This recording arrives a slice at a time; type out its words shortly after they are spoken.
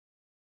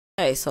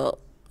Okay,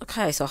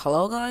 so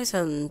hello guys,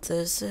 and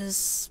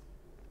this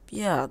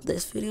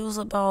video is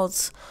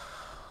about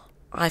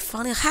I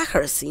found a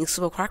hacker in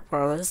Super Crack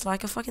Bar that's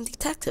like a fucking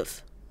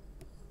detective.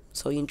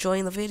 So you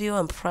enjoying the video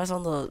and press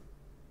on the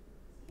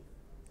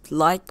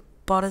like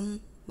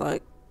button,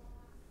 like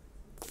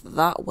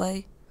that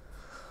way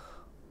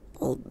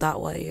or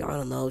that way. I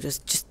don't know.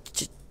 Just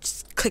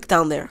click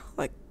down there,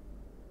 like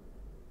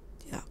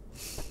yeah.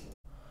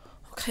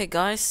 Okay,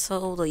 guys.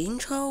 So the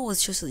intro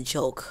was just a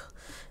joke.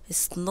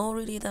 It's not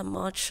really that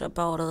much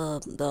about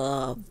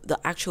the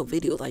actual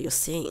video that you're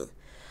seeing.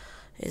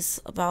 It's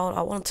about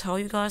I want to tell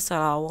you guys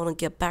that I want to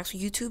get back to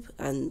YouTube,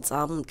 and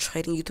I'm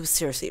trading YouTube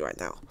seriously right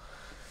now.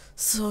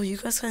 So you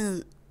guys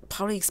can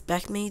probably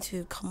expect me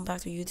to come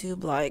back to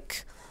YouTube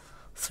like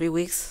 3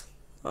 weeks.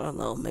 I don't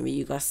know. Maybe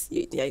you guys,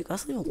 you guys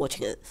aren't even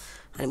watching it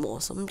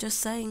anymore. So I'm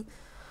just saying,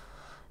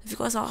 if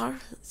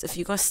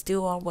you guys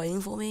still are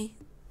waiting for me,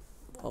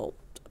 I'll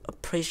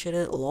appreciate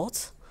it a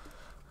lot.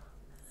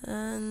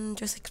 And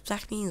just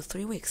expect me in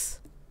 3 weeks.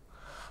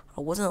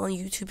 I wasn't on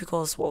YouTube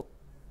because, well,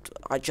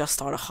 I just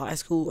started high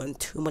school and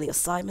too many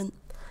assignments.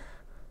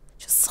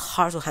 Just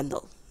hard to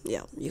handle.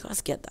 Yeah, you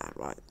guys get that,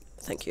 right?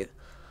 Thank you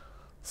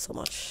so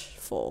much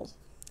for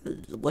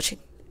watching.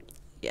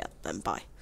 Yeah, and bye.